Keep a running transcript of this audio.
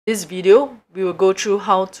This video, we will go through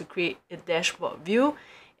how to create a dashboard view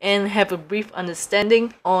and have a brief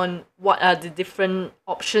understanding on what are the different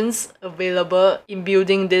options available in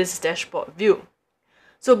building this dashboard view.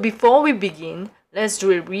 So before we begin, let's do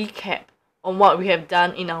a recap on what we have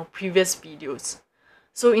done in our previous videos.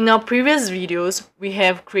 So in our previous videos, we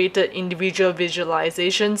have created individual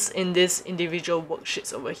visualizations in these individual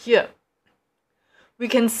worksheets over here. We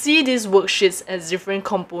can see these worksheets as different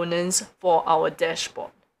components for our dashboard.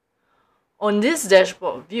 On this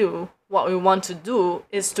dashboard view, what we want to do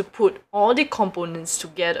is to put all the components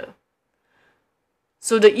together.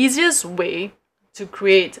 So the easiest way to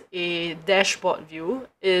create a dashboard view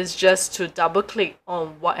is just to double click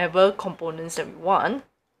on whatever components that we want.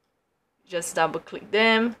 Just double click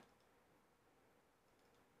them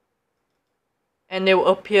and they will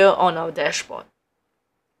appear on our dashboard.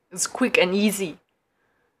 It's quick and easy.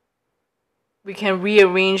 We can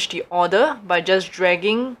rearrange the order by just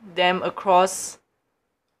dragging them across.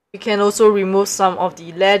 We can also remove some of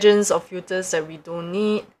the legends or filters that we don't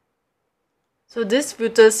need. So these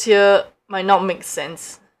filters here might not make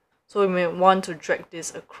sense. So we may want to drag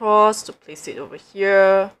this across to place it over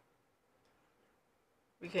here.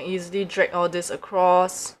 We can easily drag all this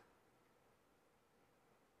across.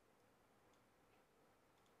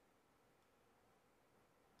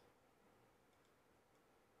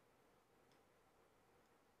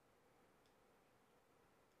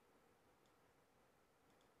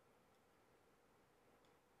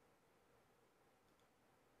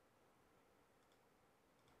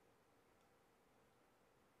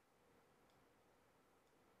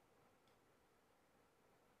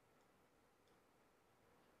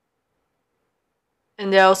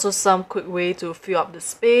 And there are also some quick way to fill up the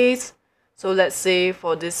space. So let's say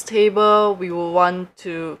for this table, we will want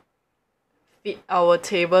to fit our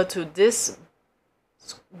table to this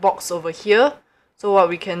box over here. So what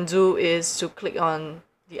we can do is to click on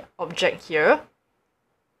the object here,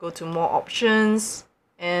 go to more options,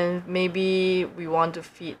 and maybe we want to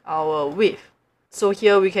fit our width. So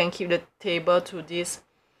here we can keep the table to this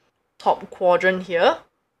top quadrant here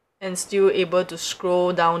and still able to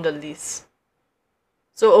scroll down the list.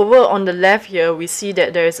 So over on the left here, we see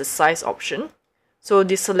that there is a size option. So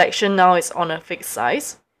the selection now is on a fixed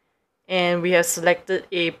size. And we have selected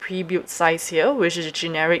a pre-built size here, which is a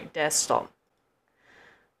generic desktop.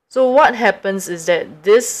 So what happens is that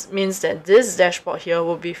this means that this dashboard here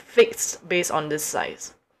will be fixed based on this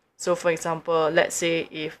size. So for example, let's say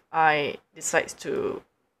if I decide to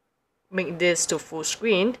make this to full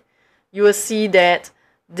screen, you will see that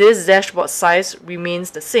this dashboard size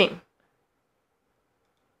remains the same.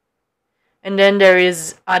 And then there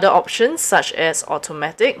is other options such as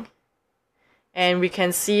automatic. And we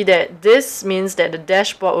can see that this means that the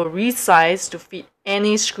dashboard will resize to fit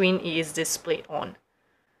any screen it is displayed on.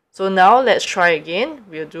 So now let's try again.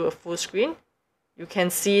 We'll do a full screen. You can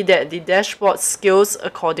see that the dashboard scales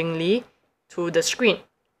accordingly to the screen.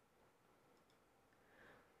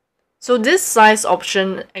 So this size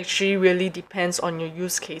option actually really depends on your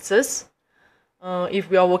use cases. If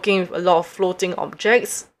we are working with a lot of floating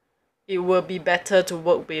objects, it will be better to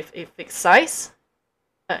work with a fixed size.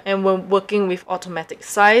 And when working with automatic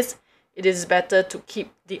size, it is better to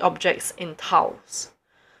keep the objects in tiles.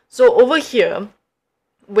 So over here,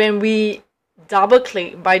 when we double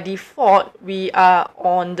click, by default, we are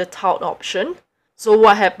on the tiled option. So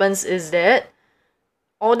what happens is that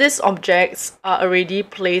all these objects are already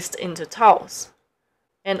placed into tiles.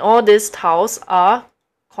 And all these tiles are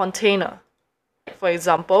container. For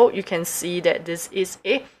example, you can see that this is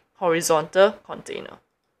a horizontal container.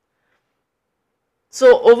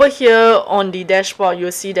 So over here on the dashboard,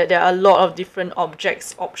 you'll see that there are a lot of different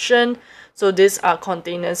objects option. So these are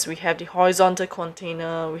containers. We have the horizontal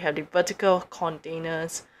container, we have the vertical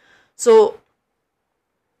containers. So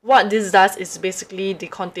what this does is basically the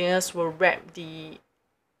containers will wrap the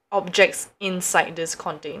objects inside this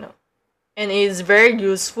container. And it is very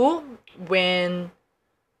useful when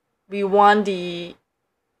we want the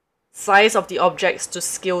size of the objects to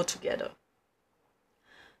scale together.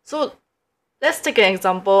 So let's take an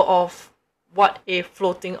example of what a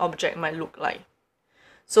floating object might look like.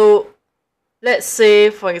 So let's say,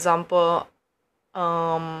 for example,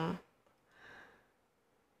 for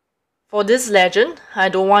this legend, I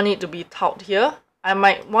don't want it to be tiled here. I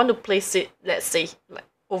might want to place it, let's say, like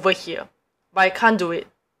over here. But I can't do it.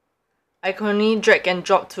 I can only drag and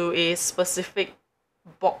drop to a specific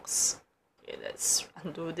box. Okay, let's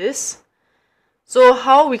undo this. So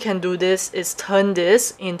how we can do this is turn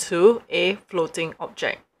this into a floating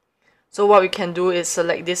object. So what we can do is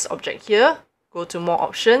select this object here, go to more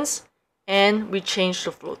options, and we change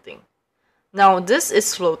to floating. Now this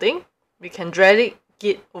is floating. We can drag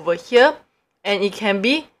it over here and it can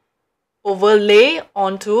be overlay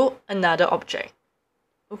onto another object.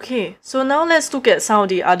 Okay, so now let's look at some of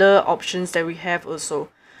the other options that we have also.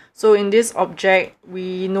 So in this object,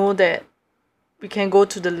 we know that we can go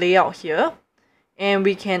to the layout here and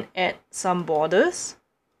we can add some borders.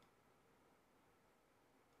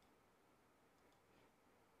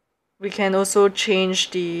 We can also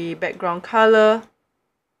change the background color.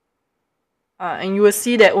 And you will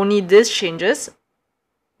see that only this changes.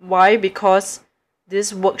 Why? Because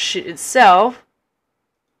this worksheet itself,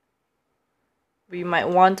 we might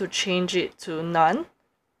want to change it to none.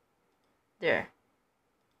 There.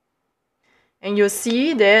 And you'll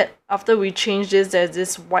see that after we change this, there's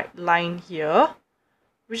this white line here,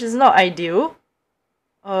 which is not ideal.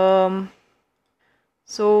 So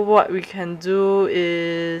what we can do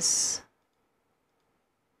is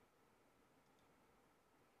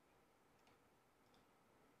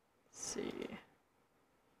see. I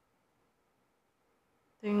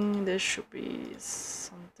think there should be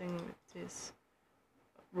something with this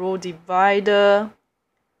row divider.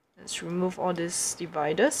 Let's remove all these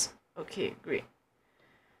dividers. Okay, great.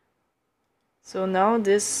 So now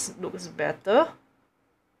this looks better.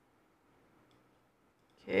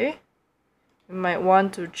 Okay. We might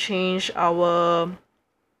want to change our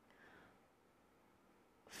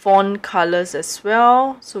font colors as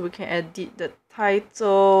well. So we can edit the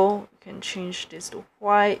title. We can change this to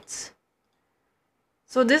white.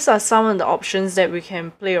 So these are some of the options that we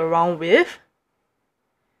can play around with.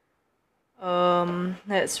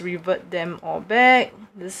 Let's revert them all back.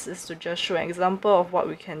 This is to just show an example of what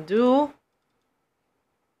we can do.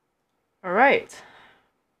 Alright.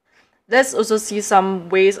 Let's also see some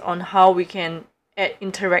ways on how we can add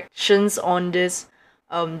interactions on this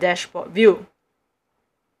dashboard view.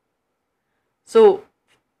 So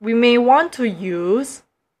we may want to use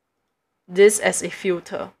this as a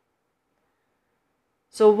filter.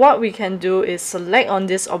 So what we can do is select on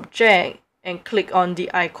this object and click on the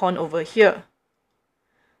icon over here.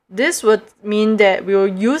 This would mean that we will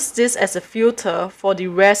use this as a filter for the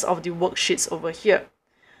rest of the worksheets over here.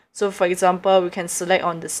 So for example, we can select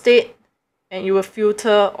on the state and it will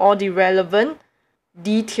filter all the relevant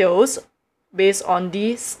details based on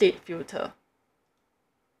the state filter.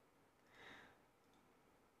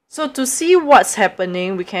 So to see what's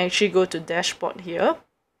happening, we can actually go to dashboard here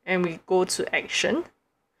and we go to action.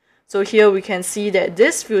 So here we can see that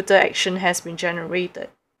this filter action has been generated.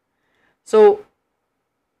 So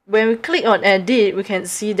when we click on edit, we can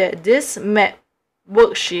see that this map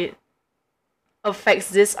worksheet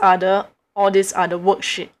affects all these other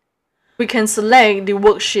worksheet. We can select the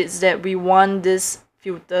worksheets that we want these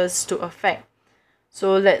filters to affect.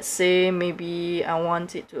 So let's say maybe I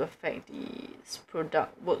want it to affect this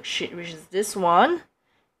product worksheet, which is this one,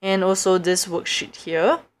 and also this worksheet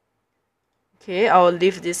here. Okay, I'll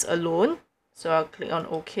leave this alone. So I'll click on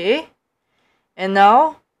OK. And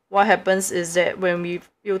now what happens is that when we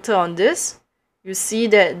filter on this, you see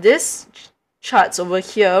that this charts over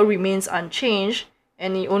here remains unchanged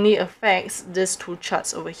and it only affects these two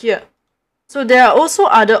charts over here. So there are also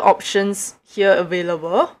other options here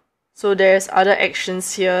available. So there's other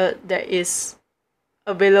actions here that is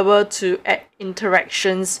available to add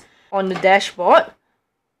interactions on the dashboard.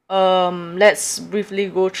 Let's briefly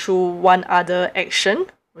go through one other action,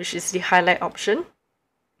 which is the highlight option.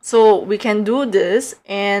 So we can do this,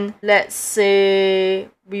 and let's say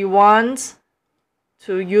we want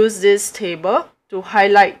to use this table to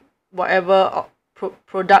highlight whatever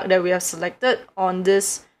product that we have selected on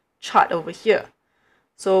this chart over here.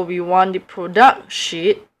 So we want the product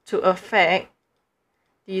sheet to affect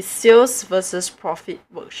the sales versus profit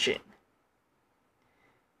worksheet.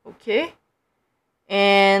 Okay,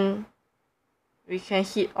 and we can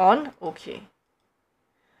hit on OK.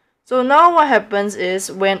 So now what happens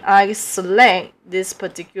is when I select this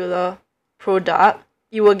particular product,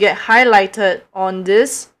 it will get highlighted on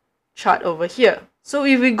this chart over here. So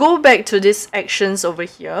if we go back to these actions over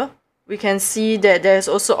here, we can see that there's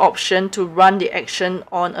also option to run the action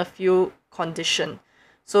on a few conditions.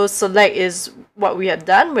 So select is what we have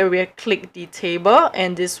done, where we have clicked the table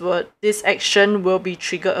and this action will be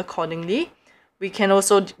triggered accordingly. We can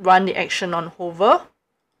also run the action on hover.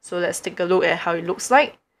 So let's take a look at how it looks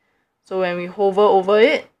like. So when we hover over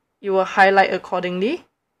it, it will highlight accordingly.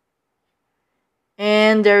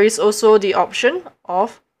 And there is also the option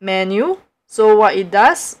of menu. So what it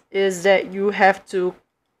does is that you have to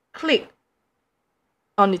click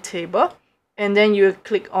on the table and then you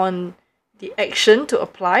click on the action to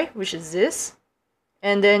apply, which is this,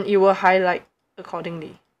 and then it will highlight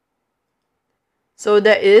accordingly. So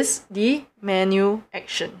that is the menu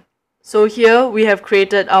action. So here we have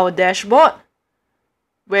created our dashboard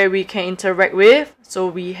where we can interact with. So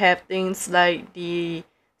we have things like the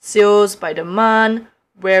sales by the month,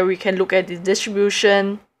 where we can look at the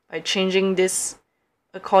distribution by changing this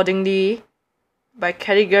accordingly by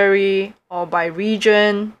category or by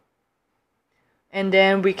region. And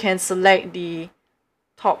then we can select the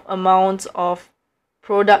top amount of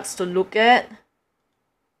products to look at.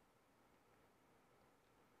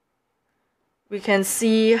 We can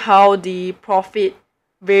see how the profit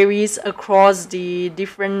varies across the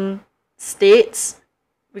different states.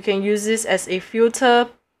 We can use this as a filter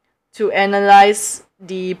to analyze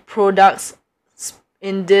the products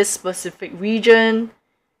in this specific region,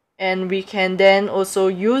 and we can then also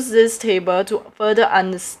use this table to further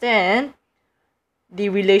understand the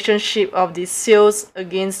relationship of the sales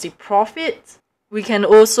against the profit. We can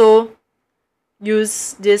also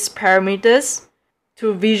use these parameters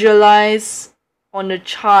to visualize on the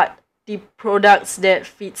chart the products that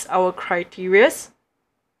fits our criteria.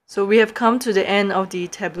 So we have come to the end of the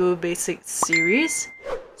Tableau Basics series.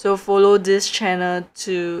 So follow this channel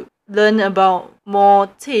to learn about more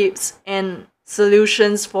tips and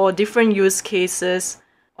solutions for different use cases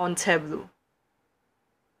on Tableau.